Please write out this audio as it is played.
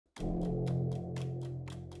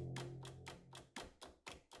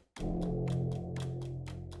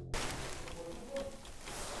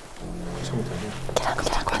someone down here.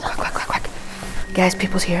 Get on, quick. Guys,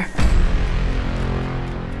 people's here.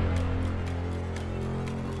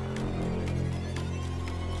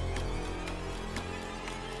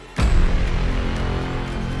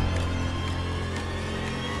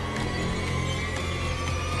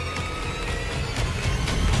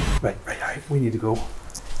 Right, we need to go.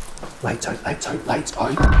 Lights out.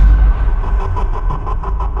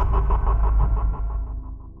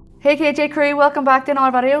 Hey KJ crew, welcome back to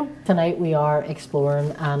another video. Tonight we are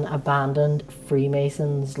exploring an abandoned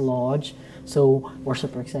Freemasons lodge, so we're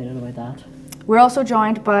super excited about that. We're also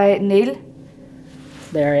joined by Neil.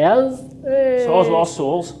 There he is. Hey. Souls Lost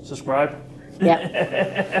Souls, subscribe.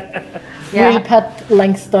 Yeah. Yeah. We'll put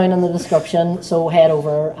links down in the description, so head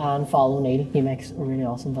over and follow Neil. He makes really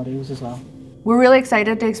awesome videos as well. We're really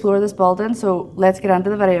excited to explore this building, so let's get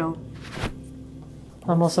into the video.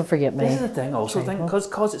 I mustn't forget me. This is the thing also, because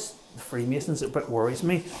it's the Freemasons, it worries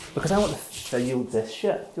me, because I want to video this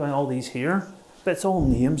shit, doing all these here, but it's all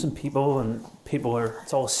names and people are,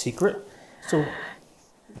 it's all secret. So, do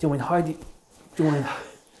you mean, how do you mean?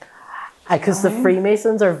 Because the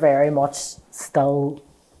Freemasons are very much still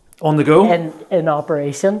On the go? in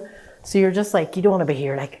operation. So you're just like, you don't want to be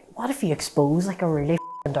here like, what if you expose like a really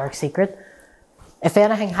dark secret? If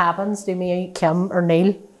anything happens to me, Kim or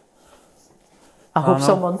Neil, I hope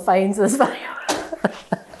someone finds this video.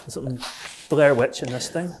 Something Blair Witch in this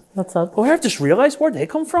thing. That's it. Oh, I've just realised where they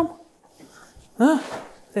come from. Huh?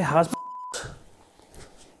 They has.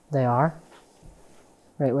 They are.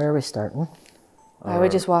 Right, where are we starting? I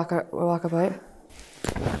would just walk about.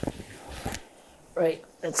 Right,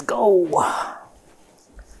 let's go.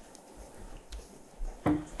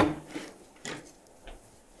 Do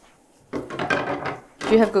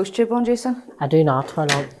you have ghost tube on, Jason? I do not.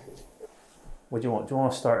 Hold on. What do you want? Do you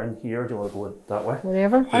want to start in here or do you want to go that way?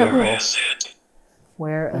 Whatever.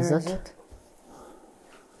 Where is it?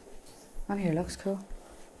 Oh, here, looks cool.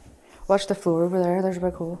 Watch the floor over there, there's a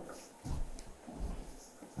big hole.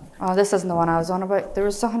 Oh, this isn't the one I was on about. There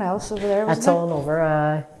was something else over there, wasn't It's there? on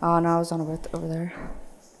over. Oh, no, I was on about over there.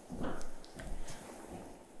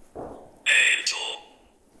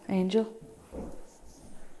 Angel.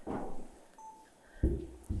 You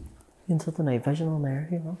can set the night vision on there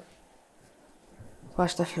if you want.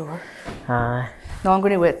 Watch the floor. Aye. No, I'm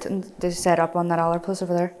going to wait and to set up on that other place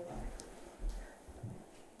over there.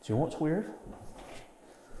 Do you know what's weird?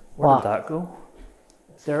 Where What? did that go?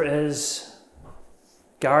 There is...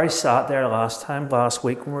 Gary sat there last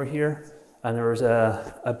week when we were here, and there was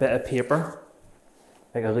a bit of paper,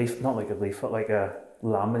 like a leaf, not like a leaf, but like a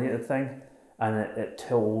laminated thing, and it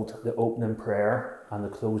told the opening prayer and the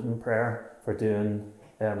closing prayer for doing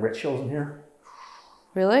rituals in here.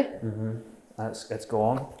 Really? Mm-hmm. And it's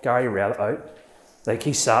gone. Gary read it out. Like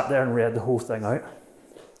he sat there and read the whole thing out.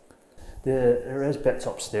 There is bits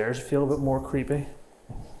upstairs that feel a bit more creepy.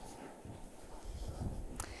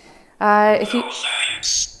 If you...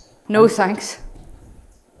 No thanks.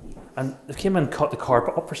 And they came in and cut the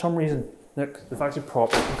carpet up for some reason. Look, they've actually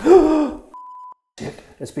propped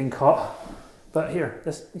it's been cut. But here,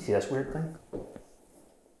 you see this weird thing?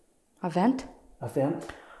 A vent? A vent.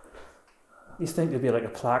 You think there'd be like a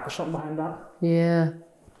plaque or something behind that? Yeah.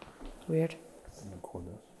 Weird.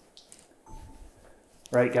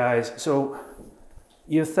 Right guys, so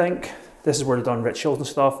you think this is where they've done rituals and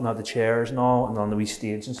stuff, and had the chairs and all, and on the wee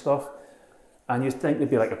stage and stuff. And you think there'd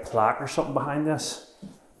be like a plaque or something behind this.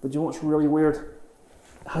 But you know what's really weird?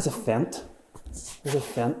 It has a vent. There's a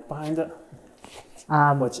vent behind it.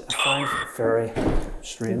 Which I find very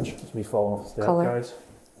strange as we fall off the step, guys.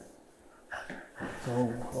 So, I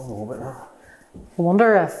don't know about that. I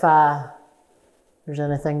wonder if there's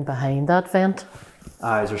anything behind that vent.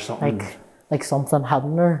 Is there something... Like something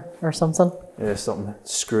hidden or something? Yeah, something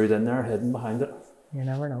screwed in there, hidden behind it. You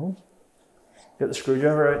never know. Get the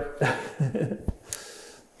screwdriver out. Lower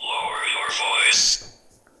your voice.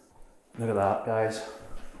 Look at that, guys.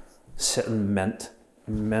 Sitting mint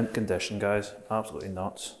condition, guys. Absolutely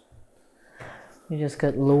nuts. You just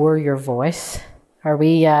got lower your voice. Are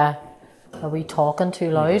we talking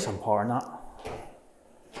too loud? Get some power in that.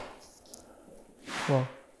 Well,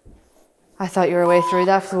 I thought you were way through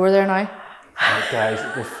that floor there now. Right, guys,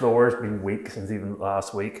 the floor's been weak since even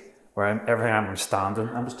last week. Where every time I'm standing,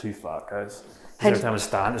 I'm just too fat, guys. Every time I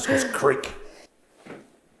stand, it just goes creak.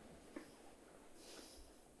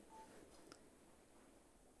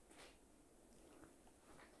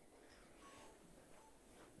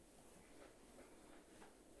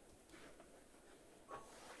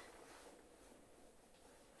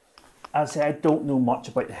 I'd say I don't know much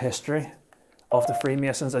about the history of the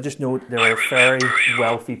Freemasons. I just know they were very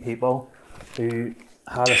wealthy people who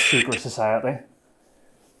had a secret society.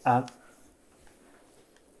 And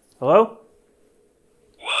hello?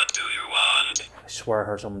 What do you want? I swear I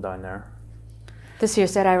heard someone down there. This here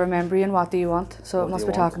said, I remember you and what do you want? So What it do must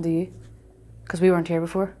you be want? talking to you. Because we weren't here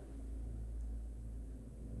before.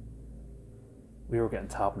 We were getting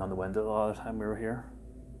tapping on the window a lot of the time we were here.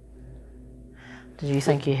 Did you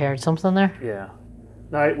think you heard something there? Yeah.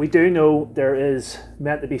 Now, we do know there is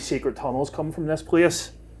meant to be secret tunnels coming from this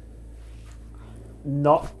place.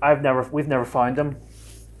 We've never found them.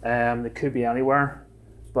 They could be anywhere,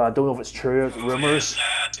 but I don't know if it's true. It's rumours.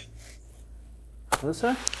 What is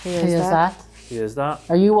it? Who Who is that? Who is that?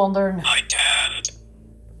 Are you wondering? I can't.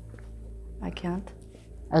 I can't.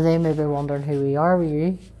 Are they maybe wondering who we are? Were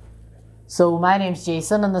you? So my name's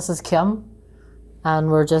Jason and this is Kim, and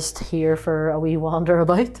we're just here for a wee wander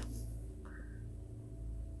about.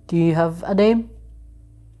 Do you have a name?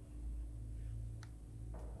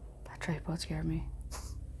 That tripod scared me.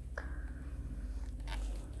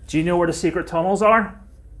 Do you know where the secret tunnels are?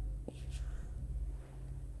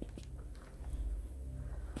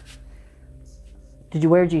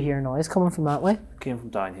 Where did you hear noise coming from that way? Came from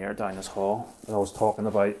down here, down this hall. And I was talking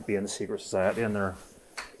about being a secret society and their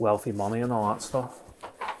wealthy money and all that stuff.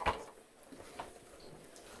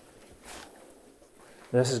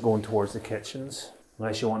 This is going towards the kitchens.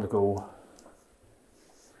 Unless you want to go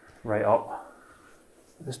right up.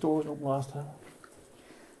 This door was open last time.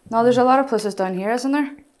 No, there's a lot of places down here, isn't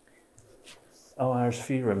there? Oh, there's a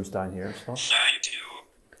few rooms down here and stuff. Thank you.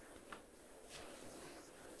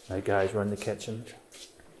 Right, guys, we're in the kitchen.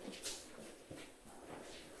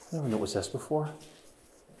 I never noticed this before.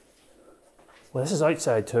 Well, this is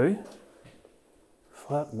outside too.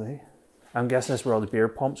 Flip me. I'm guessing this is where all the beer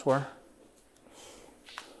pumps were.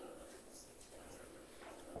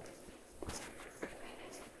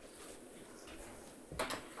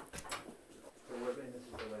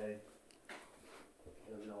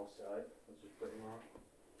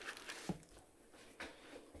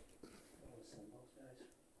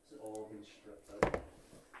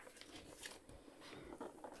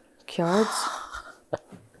 Cards.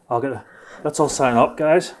 Let's all sign up,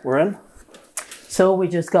 guys. We're in. So we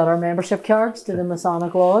just got our membership cards to the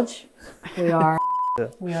Masonic Lodge. We are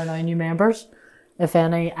now new members. If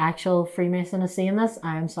any actual Freemason is seeing this,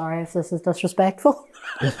 I am sorry if this is disrespectful.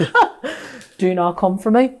 Do not come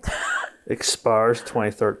for me. Expires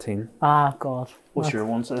 2013. Ah, God. What's your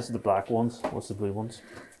ones? This is the black ones. What's the blue ones?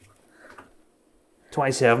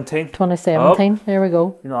 2017. 2017. There we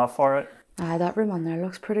go. You're not that far out. Aye, that room on there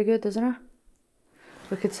looks pretty good, doesn't it?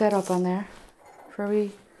 We could set up on there for a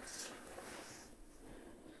wee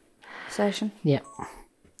session. Yeah.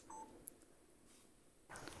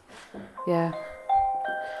 Yeah.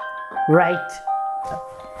 Right.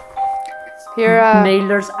 Here, Neil,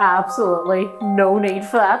 there's absolutely no need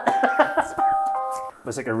for that.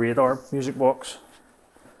 It's like a radar music box.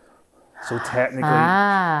 So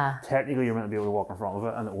technically you're meant to be able to walk in front of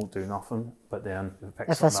it and it won't do nothing. But then if it picks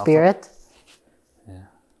If a something else up- spirit. Yeah.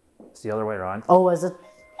 It's the other way around. Oh, is it?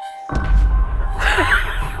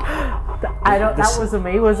 That wasn't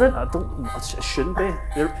me, was it? It shouldn't be.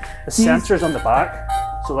 The sensor's on the back.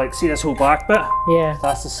 So like, see this whole back bit? Yeah.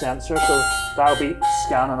 That's the sensor. So that'll be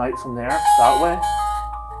scanning out from there, that way.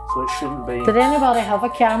 So it shouldn't be. Did anybody have a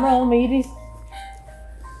camera on me?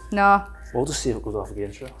 no. We'll just see if it goes off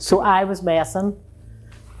again, sure. So I was messing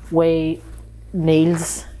with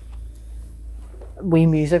Neil's wee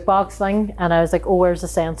music box thing, and I was like, oh, where's the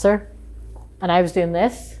sensor? And I was doing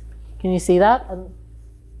this. Can you see that? And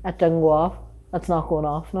it didn't go off. It's not going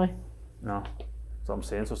off now. No. That's what I'm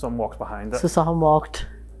saying. So someone walks behind it. So someone walked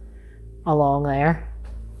along there.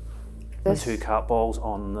 And two cat balls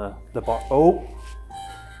on the bar. Oh!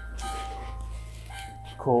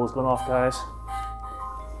 Coal's gone off, guys.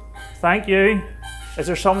 Thank you. Is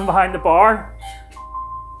there someone behind the bar?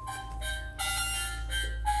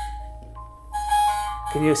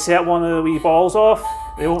 Can you set one of the wee balls off?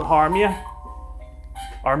 They won't harm you.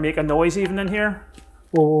 Or make a noise even in here.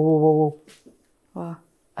 Whoa, whoa, whoa, whoa, whoa. What?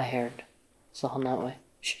 I heard something that way.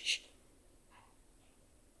 Shh, shh.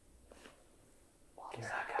 What is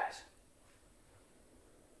that, guys?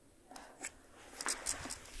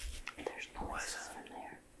 There's noise in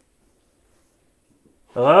there.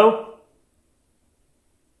 Hello?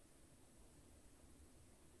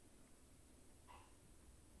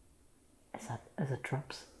 Is it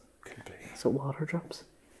drops? Could be. Is it water drops?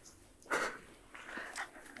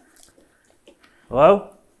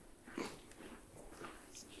 Hello?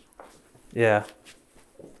 Yeah.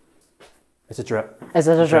 It's a drip. Is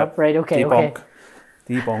it a drop? Right, okay, Debunk. okay.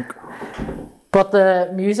 Debunk. But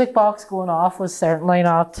the music box going off was certainly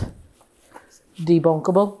not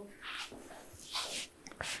debunkable.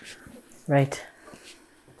 Right.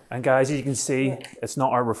 And guys, as you can see, it's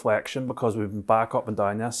not our reflection because we've been back up and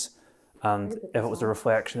down this. And if it was a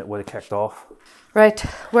reflection, it would have kicked off. Right,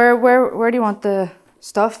 where do you want the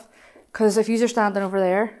stuff? Because if you're standing over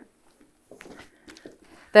there,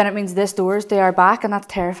 then it means this doors, they are back, and that's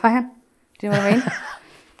terrifying. Do you know what I mean?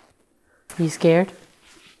 You scared?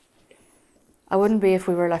 I wouldn't be if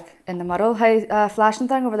we were like in the middle. Hey, flashing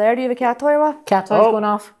thing over there, do you have a cat toy or what? Cat toy's going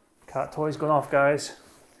off. Cat toy's going off, guys.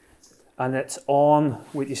 And it's on.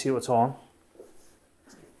 Wait, you see what's on?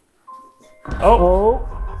 Oh!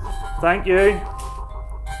 Thank you.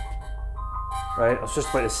 Right, I was just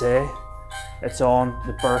about to say, it's on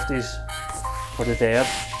the birthdays for the dead.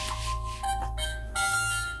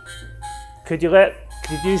 Could you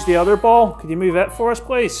use the other ball? Could you move it for us,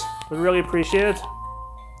 please? We'd really appreciate it.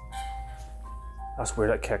 That's where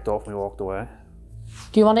that kicked off when we walked away.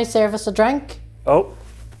 Do you want to serve us a drink? Oh,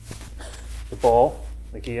 the ball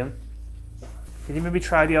again. Can you maybe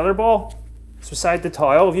try the other ball? It's beside the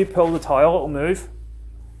tile. If you pull the tile, it'll move.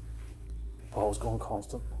 The ball's going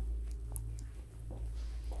constant.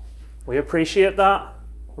 We appreciate that.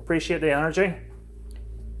 We appreciate the energy.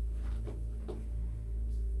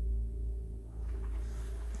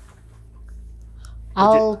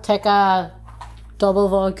 I'll take a double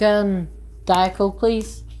vodka and Diet Coke,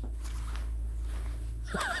 please.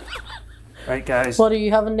 Right, guys. What are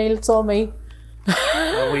you having, Neil? It's on me.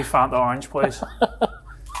 A wee Fanta orange, please.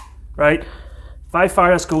 Right. If I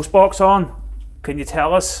fire this ghost box on, can you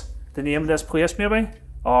tell us the name of this place, maybe?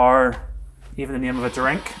 Or even the name of a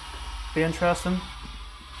drink? Be interesting.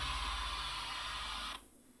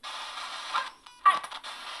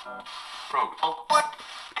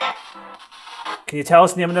 Can you tell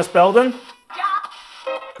us the name of this building?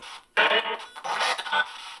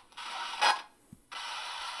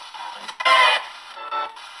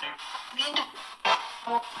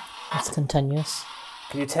 It's continuous.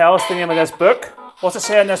 Can you tell us the name of this book? What's it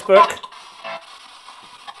say in this book?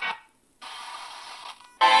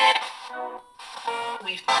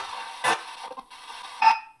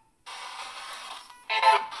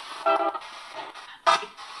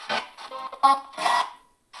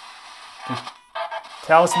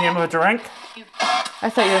 Tell us the name of a drink. I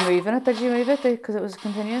thought you were moving it. Did you move it? Because it was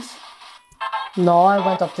continuous. No, I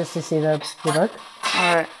went up just to see the book.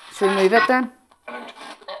 Alright, should we move it then?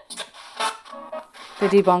 To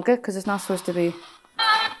debunk it, because it's not supposed to be.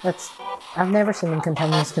 I've never seen them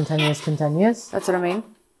continuous. That's what I mean.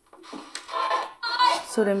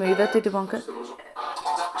 So they move it, they debunk it.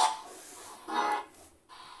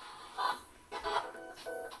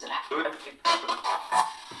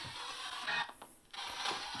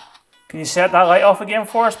 Can you set that light off again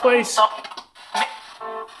for us, please?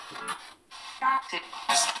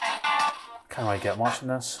 Can't really get much in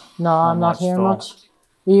this. No, I'm not hearing much.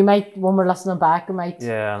 You might, when we're listening back, you might.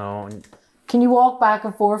 Yeah, I know. Can you walk back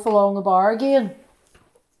and forth along the bar again?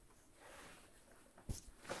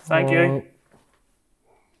 Thank you.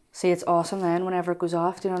 See, it's awesome then whenever it goes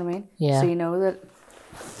off, do you know what I mean? Yeah. So you know that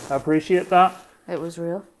I appreciate that. it was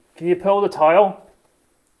real. Can you pull the tile?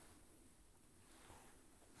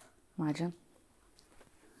 Imagine.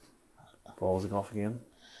 Balls are going off again.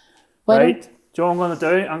 Why Right. Do you know what I'm going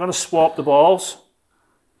to do? I'm going to swap the balls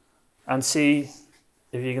and see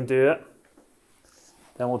if you can do it.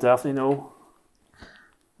 Then we'll definitely know.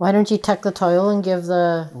 Why don't you take the towel and give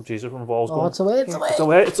the... Oh, Jesus, when the ball's Oh, going. it's away, it's away. It's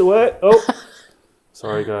away, it's away. Oh.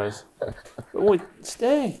 Sorry, guys. Oh,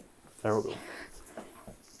 stay. There we go.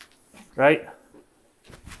 Right.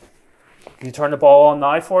 Can you turn the ball on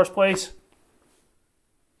now for us, please?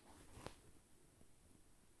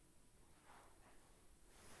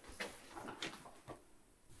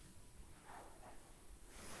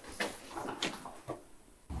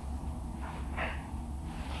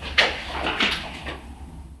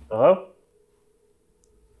 Hello?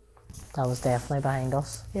 That was definitely behind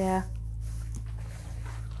us. Yeah.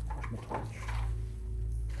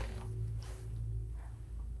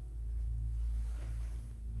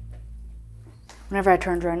 Whenever I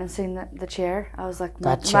turned around and seen the chair, I was like,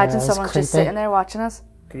 That chair imagine is someone's just creepy. sitting there watching us.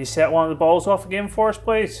 Can you set one of the balls off again for us,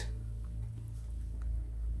 please?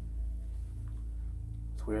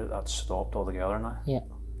 It's weird that stopped altogether now. Yeah.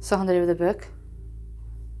 Something to do with the book.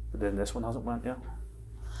 But then this one hasn't went yet.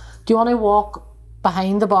 Do you want to walk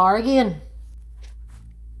behind the bar again?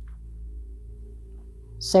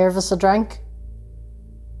 Serve us a drink?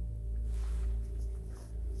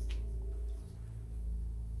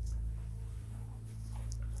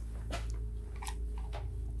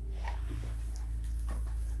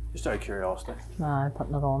 Just out of curiosity. Nah, I'm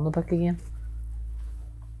putting it on the book again.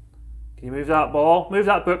 Can you move that ball? Move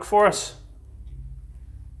that book for us.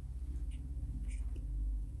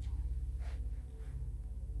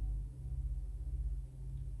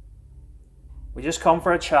 We just come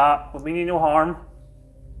for a chat. We mean you no harm.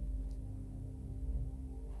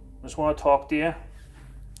 I just want to talk to you.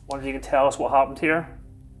 Wonder if you can tell us what happened here.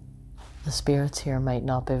 The spirits here might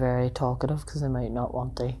not be very talkative because they might not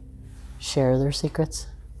want to share their secrets.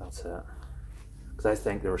 That's it. Because I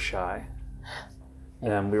think they were shy.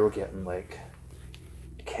 And we were getting like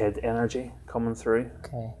kid energy coming through.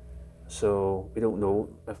 Okay. So we don't know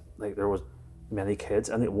if like there was many kids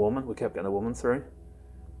and a woman. We kept getting a woman through.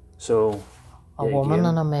 So A woman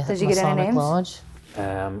again, in a Did you get any Masonic names? lodge.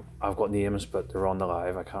 I've got names, but they're on the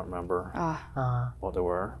live. I can't remember what they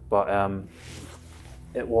were. But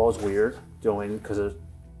it was weird doing because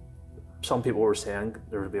some people were saying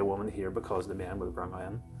there would be a woman here because the men would bring her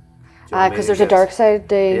in. Because there's a dark side.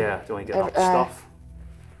 They Yeah, doing get up stuff.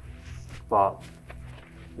 But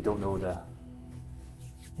we don't know the.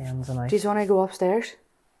 The ins and outs. Do you want to go upstairs?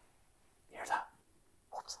 Hear that?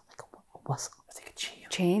 What's that, like a whistle? I think a chain.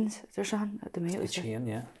 Chains? Is there something at the minute? A chain,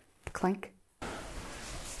 yeah. Clink.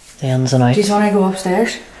 The ins and outs. Do you want to go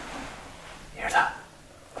upstairs? Hear that?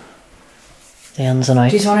 The ins and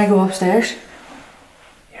outs. Do you want to go upstairs?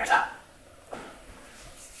 Hear that?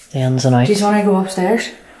 The ins and outs. Do you want to go upstairs?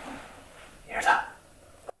 Hear that?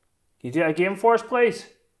 Can you do that again for us, please?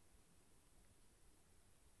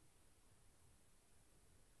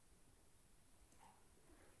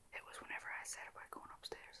 It was whenever I said about going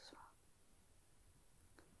upstairs as well.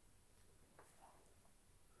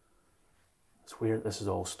 It's weird. This is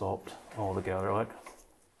all stopped all together, like.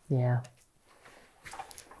 Yeah.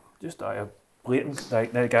 Just out of blatant,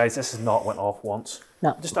 like, now guys, this has not went off once.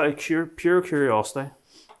 No. Just out of pure curiosity.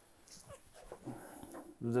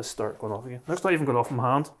 Did this start going off again? It's not even going off in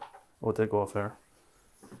my hand. Oh, it did go off there.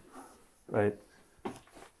 Right.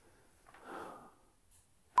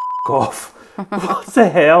 Off. What the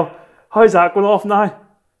hell? How's that going off now?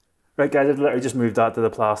 Right, guys, I literally just moved that to the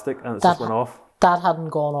plastic and it just went off. That hadn't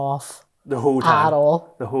gone off The whole time. at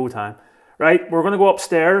all. The whole time. Right, we're going to go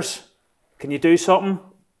upstairs. Can you do something?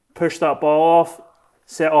 Push that ball off.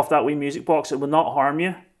 Set off that wee music box. It will not harm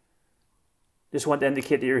you. Just want to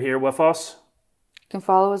indicate that you're here with us. You can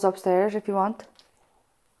follow us upstairs if you want.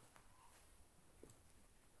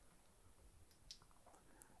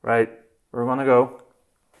 Right, we're going to go.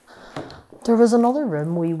 There was another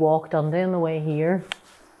room we walked into on the way here.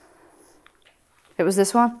 It was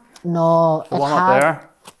this one? No, The it one had, up there.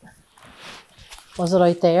 Was it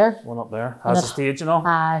out there? One up there. Has the stage and all.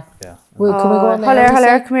 Aye. Yeah. Well, can we go in there? Hello, and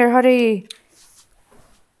hello, see? come here. How do you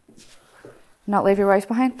not leave your wife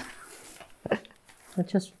behind? It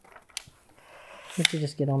just, you should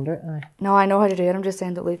just get under it. Aye. No, I know how to do it. I'm just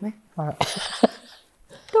saying don't leave me. All right.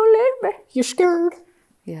 Don't leave me. You're scared.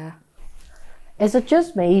 Yeah. Is it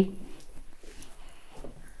just me?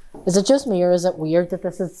 Is it just me, or is it weird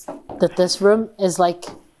that this room is like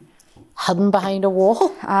hidden behind a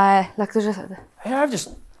wall? Like there's just... Hey,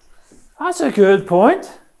 that's a good point.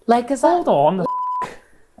 Like, is Hold on.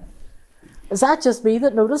 that just me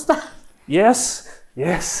that noticed that? Yes.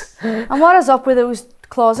 Yes. And what is up with those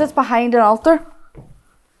closets behind an altar?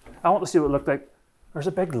 I want to see what it looked like. There's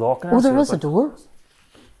a big lock in there. Oh, so there it's is a like- door.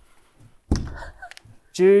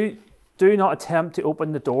 Do not attempt to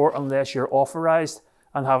open the door unless you're authorized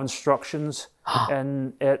and have instructions.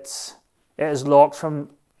 And it is locked from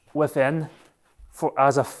within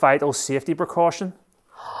as a vital safety precaution.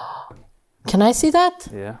 Can I see that?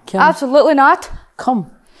 Yeah. Absolutely not.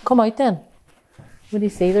 Come out then. What do you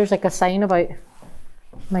see? There's like a sign about,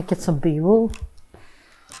 might get some B-roll.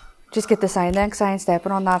 Just get the sign then, because I ain't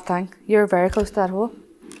stepping on that thing. You're very close to that hole.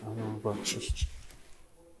 I know, but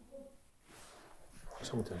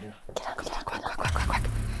someone's in here. Quick.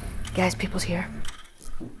 Guys, people's here.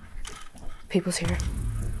 People's here.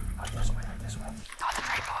 This way, this way. No, the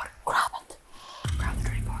tripod. Grab it. Grab the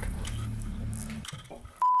tripod.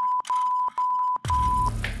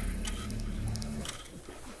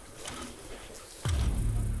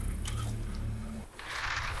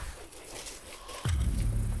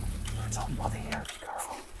 It's all muddy here. Be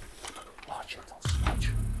careful. Watch it. Don't smudge.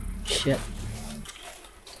 Shit.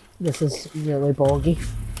 This is really boggy.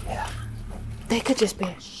 Yeah. They could just be...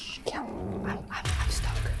 Kill. I'm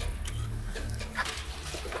stuck.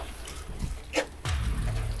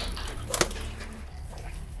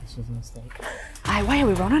 This was a mistake. Aye, why are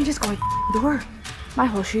we running? Just go out the door. My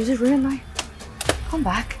whole shoes is ruined now. Come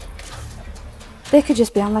back. They could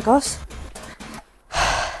just be on like us.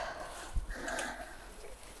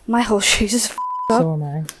 My whole shoes is up. So am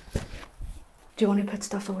I. Do you want to put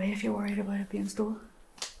stuff away if you're worried about it being stolen?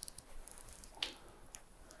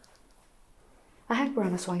 I think we're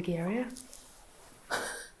in a swanky area. I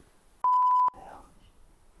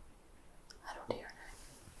don't hear anything.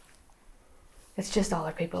 It's just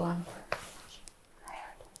other people on.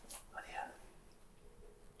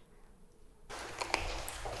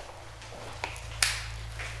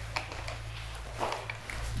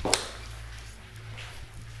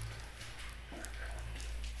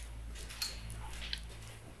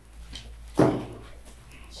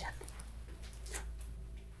 Shit.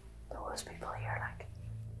 There was people here, like.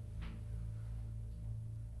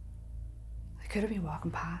 They could have been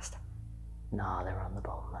walking past. Nah, they were on the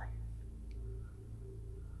bone, like.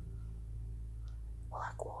 Well,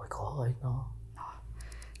 like, what we call it, no?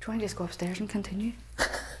 Do you want to just go upstairs and continue?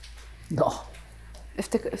 No. If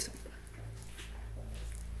the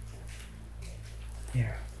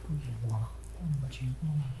Here.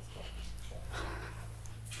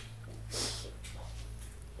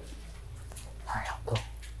 Hurry up, though.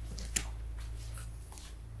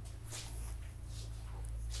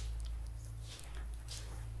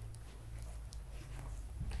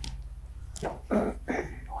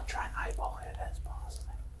 I'll try and eyeball it as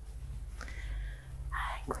possible.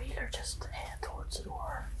 I think Wheeler just head towards the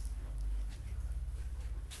door.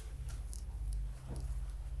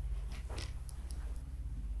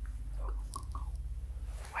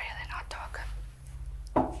 Why are they not talking?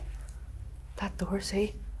 That door,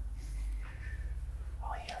 see?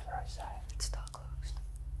 Oh, here, they're outside. It's still closed.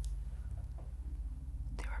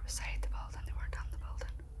 They were beside the building, they weren't on the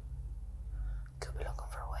building. Could be looking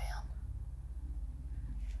for a way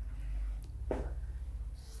in.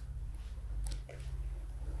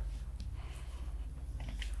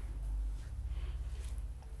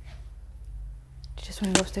 Do you just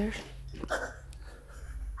want to go upstairs?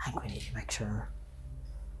 I think we need to make sure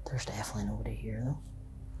there's definitely nobody here, though.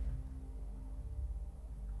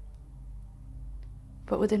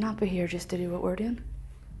 But would they not be here just to do what we're doing?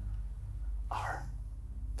 Or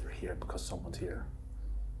they're here because someone's here.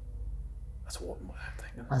 That's what I'm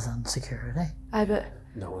thinking. As in security. I bet.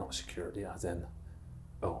 No, not security, as in,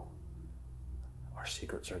 oh, our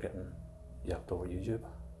secrets are getting yapped over YouTube.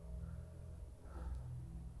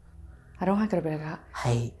 I don't think it'll be like that.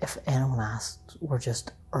 Hey, if anyone asked, we're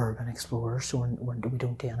just urban explorers, so we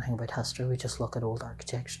don't do anything about history. We just look at old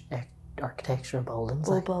architecture buildings.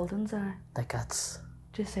 Old buildings, Like that's.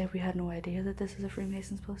 just say we had no idea that this is a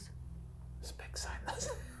Freemasons place. It's a big sign, that's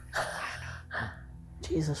it.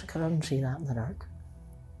 Jesus, I couldn't see that in the dark.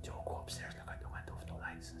 Joe, go upstairs, look out the window with no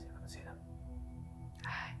lights and see if I can see them.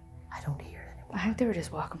 I don't hear it anymore. I think they were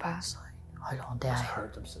just walking past. How long did I I? just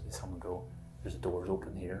heard them say, someone go, there's doors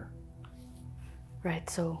open here. Right,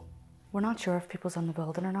 so we're not sure if people's on the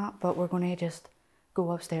building or not, but we're going to just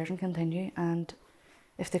go upstairs and continue, and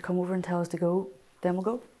if they come over and tell us to go, then we'll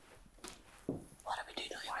go. What do we do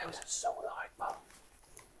now? Why was it so loud, pal?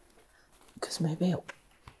 Because maybe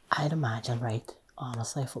I'd imagine, right,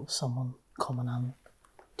 honestly, if it was someone coming in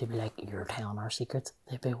to be like, you're telling our secrets,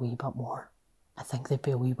 they'd be a wee bit more. I think they'd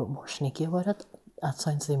be a wee bit more sneaky about it. That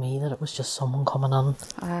sounds to me that it was just someone coming in.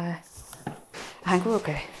 I think we're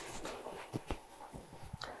okay.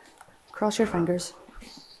 Cross your fingers.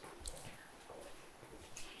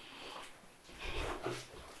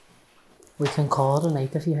 We can call it a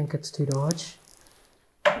night if you think it's too dodge.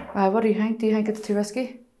 What do you think? Do you think it's too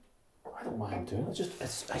risky? I don't mind doing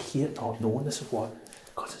it. I hate not knowing this is what,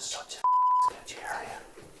 because it's such a sketchy area.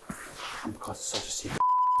 And because it's such a secret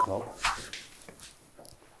club.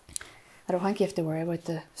 I don't think you have to worry about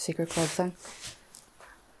the secret club thing.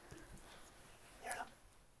 Hear them?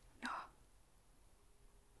 No.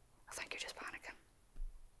 I think you're just panicking.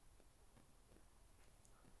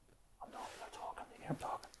 I'm not, they're talking. You hear them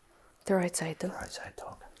talking? They're outside though. They're outside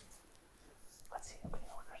talking. Let's see, okay,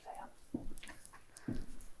 what they're saying.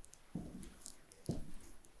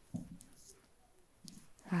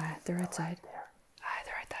 They're outside. There.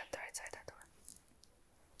 They're outside that door.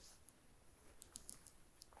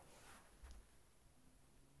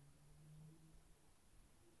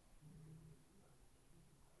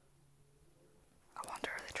 I wonder,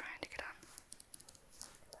 are they trying to get in?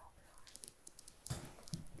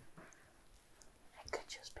 It could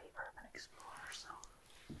just be urban explorers,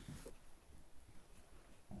 though.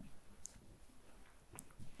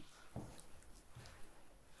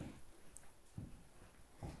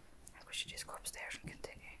 I think we should just go upstairs and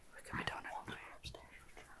continue. We could be done in one way.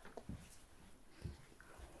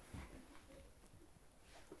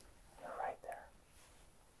 They're right there.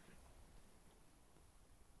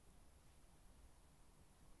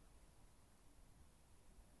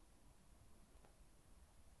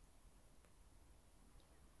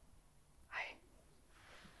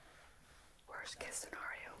 Worst case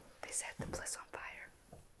scenario, they set the place on fire.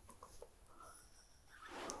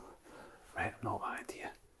 Right, I'm not lying to you.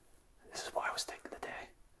 This is what I was thinking today.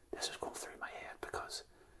 This was going through my head because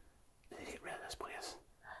they need to get rid of this place.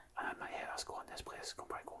 And in my head I was going, this place is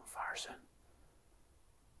probably go on fire soon.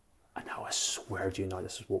 And now I swear to you now,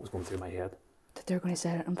 this is what was going through my head. That they're going to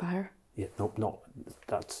set it on fire? Yeah, no,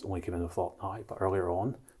 that's only came into thought now, but earlier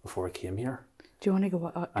on, before I came here, Do you want to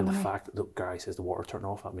go? and the fact that the guy says the water turned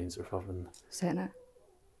off, that means they're having... Setting it?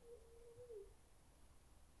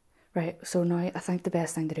 Right, so now I think the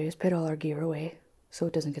best thing to do is put all our gear away so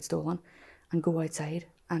it doesn't get stolen and go outside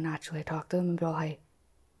and actually talk to them and be all, hey,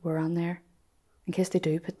 we're on there. In case they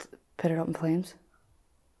do put it up in flames.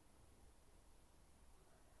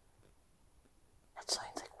 It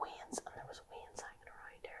sounds like Wayne's, and there was Wayne's hanging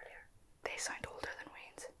around earlier. They sound older than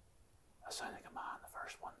Wayne's. I sound like a man, the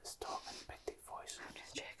first one is talking in a big deep voice. I'm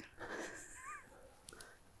just checking.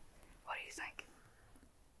 What do you think?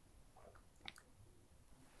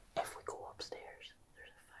 If we go upstairs,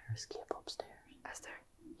 there's a fire escape upstairs. Is there?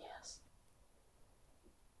 Yes.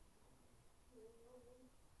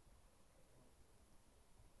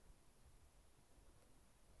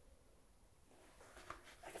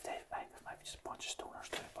 Like if they, I think there might be just a bunch of stoners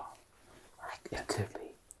too, but... It could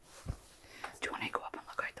be. Do you want to go up and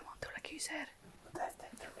look out the window like you said? But I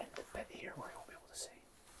think they're in the bit here where you'll be able to see.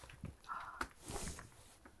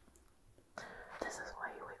 This is why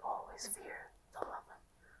we always fear the living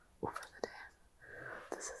over the dead.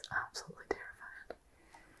 This is absolutely terrifying.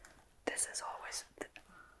 This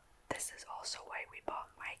is also why we bought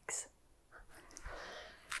mics.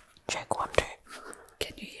 Check 1, 2.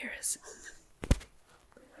 Can you hear us?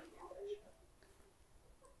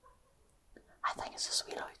 I think it's the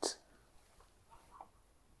sweet lights.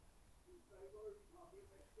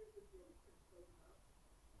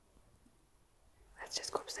 Let's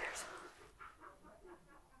just go upstairs.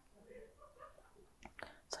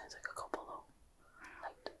 Sounds like a couple though.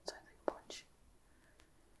 Like, sounds like a bunch.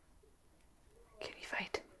 Can you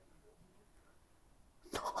fight?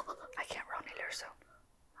 No. I can't run either, so.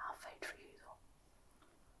 I'll fight for you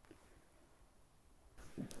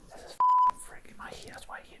though. This is freaking my head, that's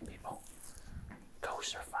why I hate people.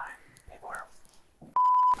 Ghosts are fine. People are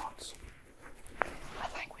nuts. I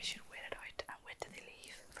think we should wait it out and wait till they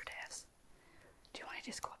leave for this. Do you want to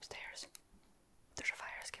just go upstairs? There's a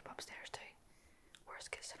fire escape upstairs too.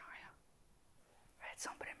 Worst case scenario. Right,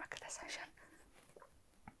 somebody make a decision.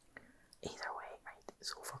 Either way, right,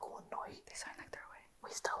 so if we're going now, They sound like they're away.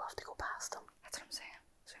 we still have to go past them. That's what I'm saying.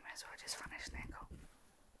 So we might as well just finish and then go.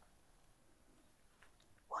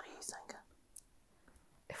 What are you thinking?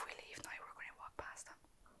 If we leave now, we're going to walk past them.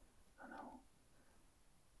 I know.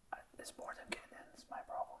 It's more than getting in, it's my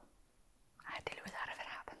problem. I deal with that if it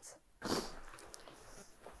happens.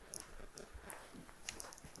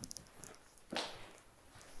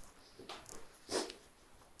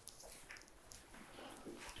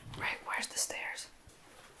 Right, where's the stairs?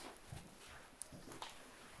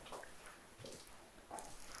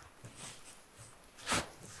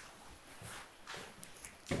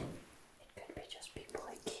 It could be just people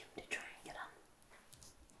that came to try and get in.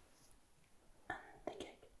 And they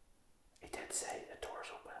get... He did say the door's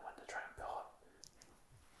open and went to try and pull it.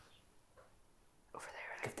 Over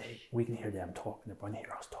there. If they, we can hear them talking, they're going to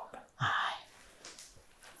hear us talking. Aye.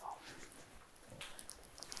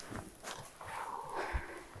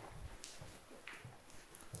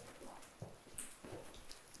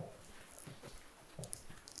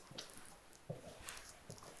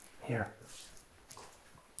 Here.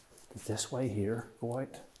 Does this way here go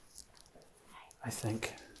out? I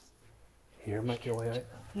think here might be a way out.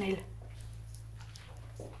 Neil.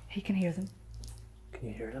 He can hear them. Can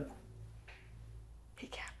you hear them? He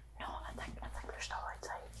can. No, I think they're still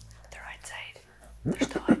outside. They're outside. They're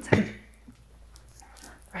still outside.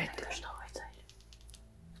 Right. They're still outside.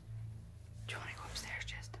 Do you want to go upstairs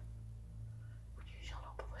just? Would you shut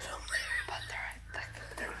up about it? But they're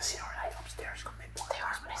They're going to see our light upstairs. They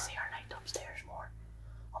are going to see our light upstairs more.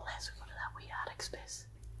 Unless we go to that wee attic space.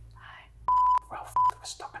 Aye. Well, we're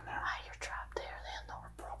stuck in there. Aye, you're trapped there then though.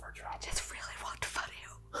 We're proper trapped. Just really want video.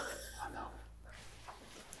 I know.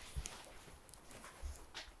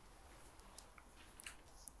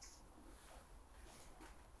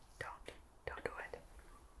 Don't do it.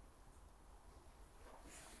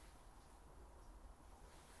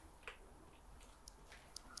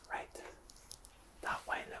 Right. That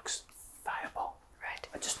way looks viable. Right.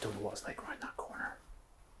 I just don't know what it's like around that corner.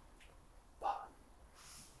 But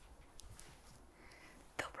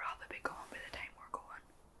They'll probably be gone by the time we're going.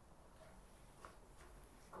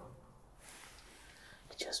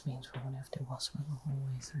 It just means we're going to have to whisper the whole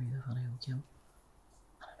way through the video, Kim.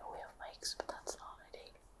 And I know we have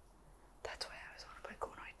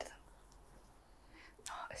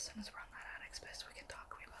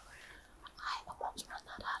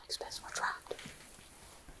space, we're trapped.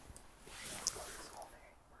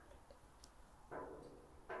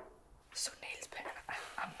 So Neil's put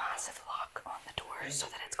a massive lock on the door so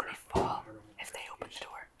that it's going to fall if they open the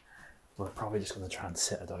door. We're probably just going to try and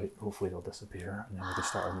sit it out. Hopefully they'll disappear, and then we can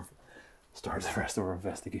start the rest of our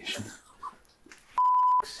investigation.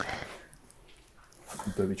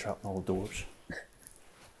 Fucking booby trapping all the doors.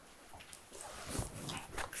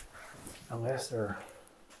 Unless they're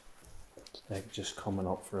like just coming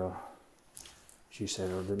up for a, she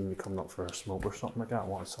said, or they maybe coming up for a smoke or something like that. I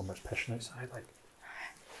wanted so much pissing outside. Like,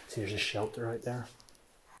 see, there's a shelter right there.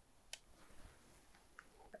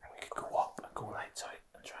 We could go up and go lights out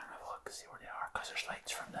and try and have a look and see where they are, because there's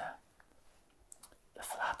lights from the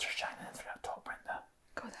flats are shining in through that top window.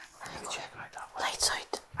 Go then. Maybe check out that way. Lights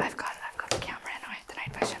out. I've got the camera in now, the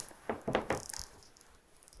night vision.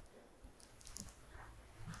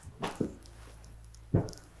 Are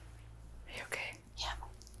you okay? Yeah.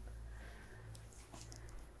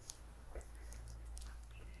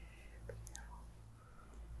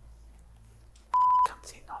 Can't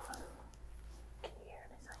see nothing. Can you hear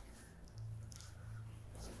anything?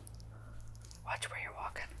 Watch where you're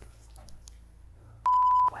walking.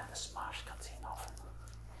 When the smash, can't see nothing.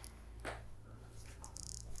 I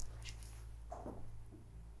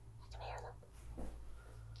can hear them.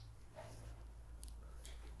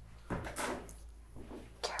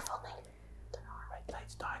 Careful, Neil. They're not Right,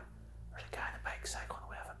 lights down. There's a guy on a bike cycling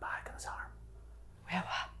away with a bag in his arm. Where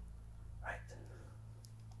what? Right.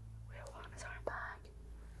 Where what is our bag.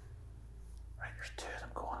 Right, there's two of them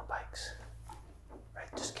going on bikes. Right,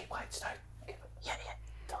 just keep lights down. Keep it. Yeah, yeah.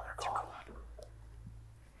 Till they're gone.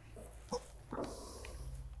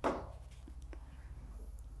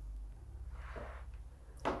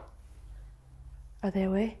 Are they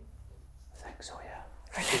away? I think so, yeah.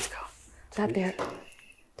 Right, let's go. That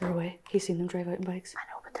they're away. He's seen them drive out in bikes. I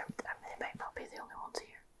know, but they might not be the only ones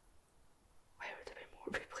here. Why would there be more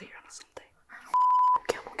people here on a Sunday?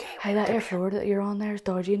 Okay, I'm okay. Hey, that air floor that you're on there is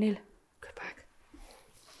dodgy, Neil. Get back.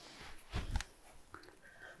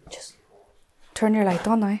 Just Turn your light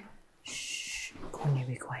on now. shh. Go on, you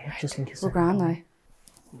be quiet, just in case. We're grand now.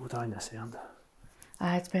 We'll go down this end.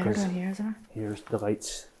 It's better 'Cause- down here, isn't it? Here's the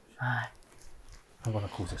lights. Aye. I'm gonna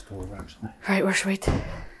close this door actually. Right, we're sweet.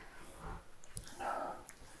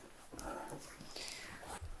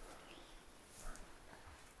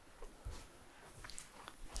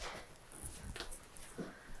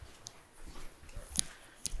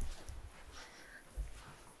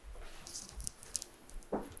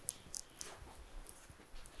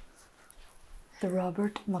 The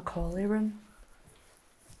Robert Macaulay room.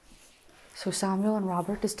 So Samuel and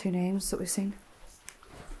Robert is two names that we've seen.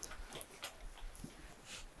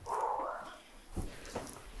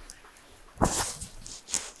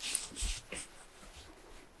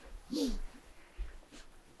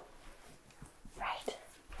 Right.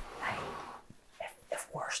 Hey, if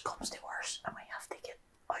worst comes to worst and we have to get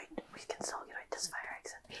out, we can still get out this fire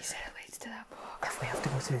exit. He said it leads to that box. If we have to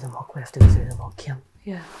go through the muck, we have to go through the muck, Kim.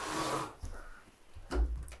 Yeah.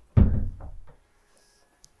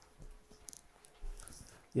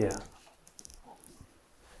 Yeah.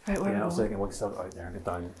 Right, where Yeah, I are was we thinking we can still go out there and get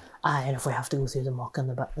down. Aye, and if we have to go through the muck and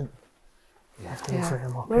the bit, then we have to go through the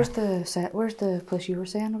muck. Where's the place you were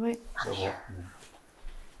saying about? And here.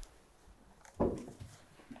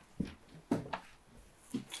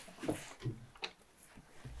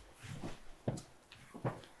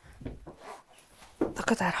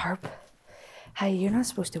 Look at that harp. Hey, you're not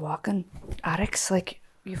supposed to walk in attics like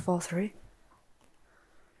you fall through.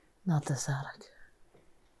 Not this attic.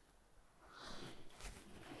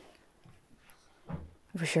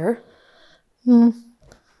 For sure. Hmm.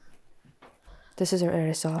 This is our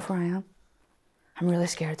area soft where I am. I'm really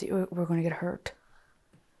scared that we're going to get hurt.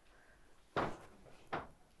 It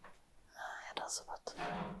is a bit.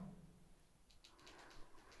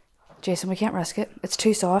 Jason, we can't risk it. It's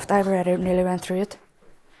too soft. I've already nearly went through it.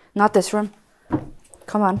 Not this room.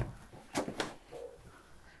 Come on.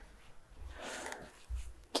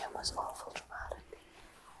 Kim was awful dramatic.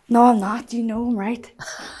 No, I'm not. You know I'm right.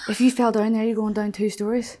 If you fell down there, you're going down 2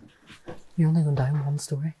 stories. You're only going down 1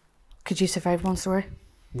 story. Could you survive 1 story?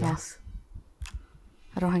 Yes.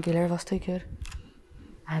 I don't think either of us two could.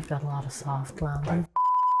 I've got a lot of soft landing.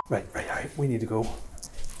 Right. We need to go.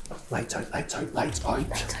 Lights out, lights out, lights out.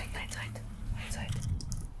 Lights out, lights out, lights out.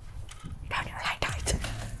 Down your light out.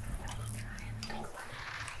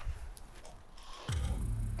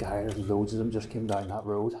 Guy, there's loads of them just came down that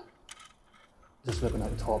road. Just looking at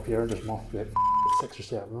the top here, there's more like 6 or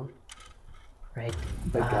 7 of them. Right.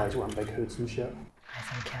 Big guys wearing big hoods and shit. I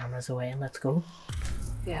think camera's away and let's go.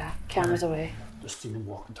 Yeah, cameras away. Just seen them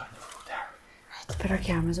walking down the road there. Right, put our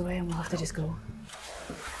cameras away and we'll have to just go.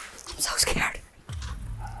 I'm so scared.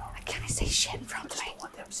 I can't see shit in front of me. I don't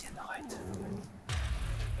want them seeing the light.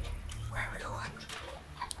 Where are we going?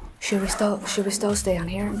 Should we still stay on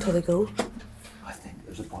here until they go? I think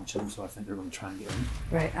there's a bunch of them, so I think they're going to try and get in.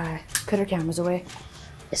 Right, aye. Put our cameras away.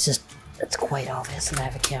 It's just, it's quite obvious that I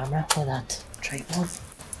have a camera with that tripod.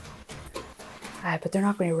 Aye, but they're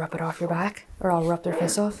not going to rip it off your back, or I'll rip their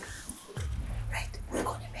face off. Right, we're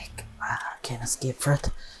going to make an escape for it.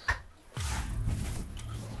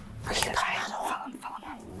 Follow.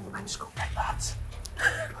 I'm just going right, lads.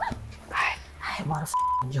 Aye. I want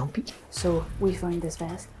a jumpy. So we found this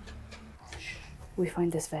vest.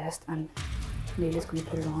 And Neil is going to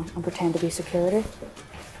put it on and pretend to be security.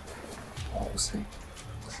 We'll see.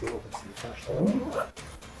 Let's see what we see first.